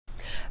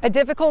A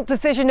difficult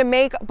decision to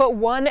make, but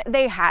one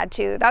they had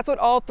to. That's what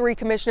all three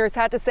commissioners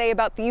had to say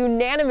about the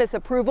unanimous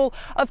approval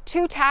of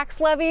 2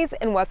 tax levies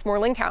in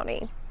Westmoreland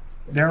County.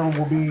 There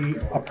will be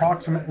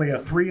approximately a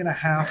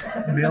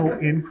 $3.5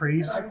 million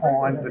increase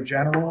on the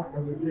general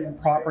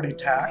property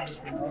tax,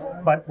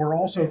 but we're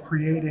also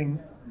creating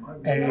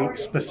a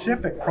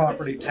specific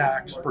property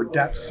tax for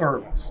debt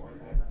service.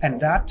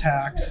 And that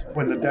tax,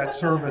 when the debt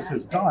service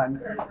is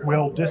done,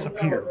 will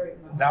disappear.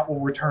 That will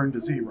return to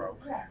zero.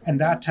 And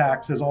that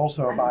tax is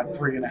also about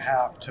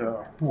 3.5% to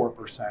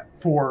 4%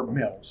 for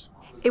mills.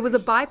 It was a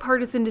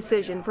bipartisan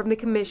decision from the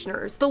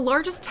commissioners, the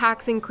largest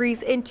tax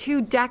increase in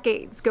 2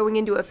 decades, going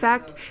into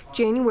effect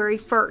January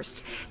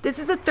 1st. This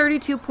is a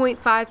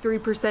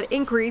 32.53%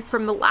 increase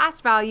from the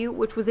last value,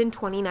 which was in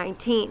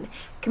 2019.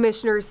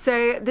 Commissioners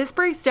say this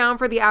breaks down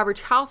for the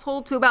average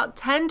household to about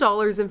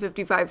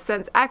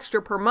 $10.55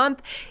 extra per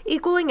month,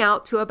 equaling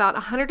out to about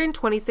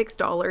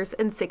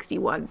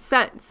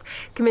 $126.61.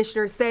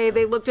 Commissioners say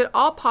they looked at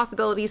all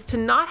possibilities to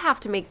not have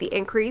to make the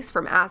increase,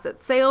 from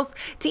asset sales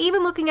to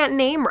even looking at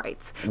name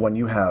rights. When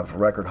you have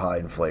record high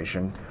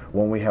inflation,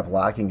 when we have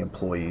lacking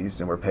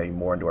employees and we're paying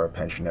more into our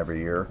pension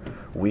every year,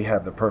 we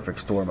have the perfect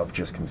storm of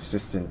just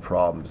consistent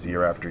problems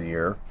year after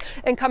year.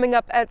 And coming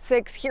up at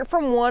 6, hear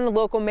from one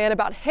local man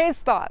about his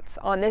thoughts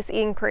on this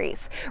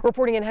increase.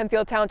 Reporting in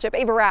Hempfield Township,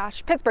 Ava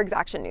Rash, Pittsburgh's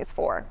Action News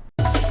 4.